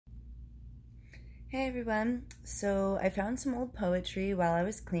Hey everyone, so I found some old poetry while I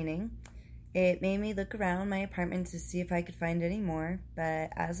was cleaning. It made me look around my apartment to see if I could find any more, but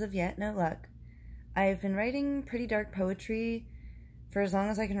as of yet, no luck. I've been writing pretty dark poetry for as long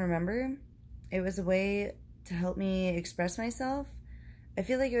as I can remember. It was a way to help me express myself. I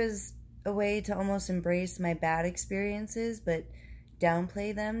feel like it was a way to almost embrace my bad experiences, but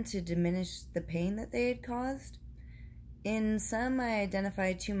downplay them to diminish the pain that they had caused. In some, I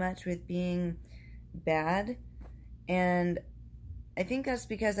identified too much with being bad, and I think that's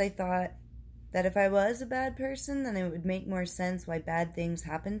because I thought that if I was a bad person, then it would make more sense why bad things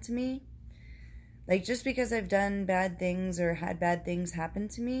happened to me. Like, just because I've done bad things or had bad things happen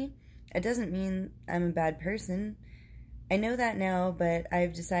to me, it doesn't mean I'm a bad person. I know that now, but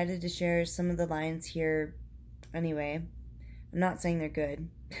I've decided to share some of the lines here anyway. I'm not saying they're good.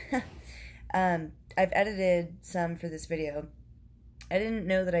 I've edited some for this video. I didn't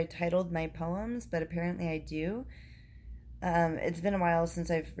know that I titled my poems, but apparently I do. It's been a while since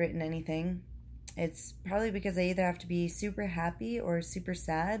I've written anything. It's probably because I either have to be super happy or super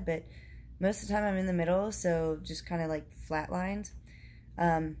sad, but most of the time I'm in the middle, so just kind of like flatlined.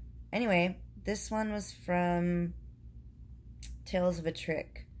 Anyway, this one was from Tales of a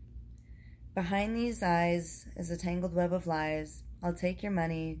Trick. Behind these eyes is a tangled web of lies. I'll take your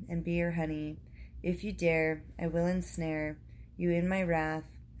money and be your honey. If you dare, I will ensnare you in my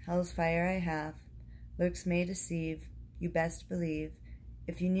wrath. Hell's fire I have. Looks may deceive, you best believe.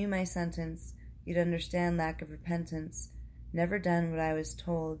 If you knew my sentence, you'd understand lack of repentance. Never done what I was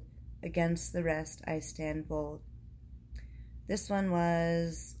told. Against the rest I stand bold. This one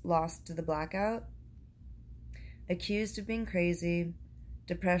was Lost to the Blackout. Accused of being crazy.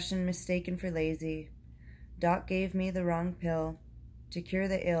 Depression mistaken for lazy. Doc gave me the wrong pill to cure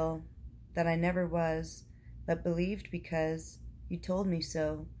the ill that I never was, but believed because you told me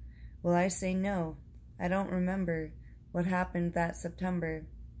so. Will I say no? I don't remember what happened that September.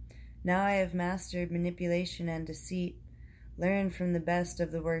 Now I have mastered manipulation and deceit, learned from the best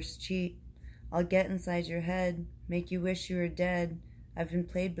of the worst cheat. I'll get inside your head, make you wish you were dead. I've been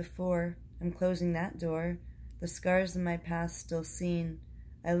played before, I'm closing that door. The scars of my past still seen.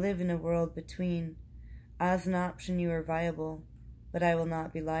 I live in a world between. As an option you are viable, but I will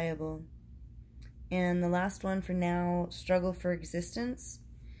not be liable. And the last one for now, Struggle for Existence.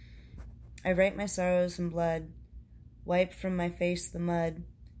 I write my sorrows in blood, wipe from my face the mud.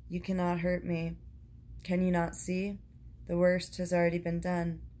 You cannot hurt me. Can you not see? The worst has already been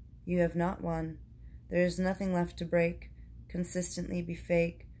done. You have not won. There is nothing left to break. Consistently be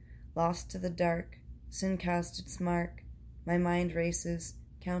fake. Lost to the dark. Sin cast its mark. My mind races,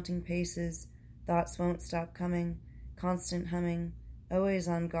 counting paces. Thoughts won't stop coming. Constant humming. Always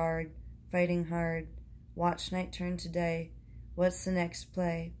on guard. Fighting hard. Watch night turn to day. What's the next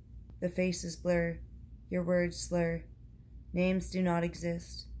play? The faces blur. Your words slur. Names do not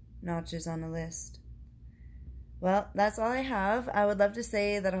exist. Notches on a list. Well, that's all I have. I would love to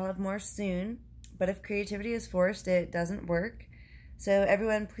say that I'll have more soon, but if creativity is forced, it doesn't work. So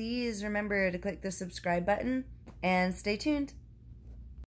everyone, please remember to click the subscribe button and stay tuned.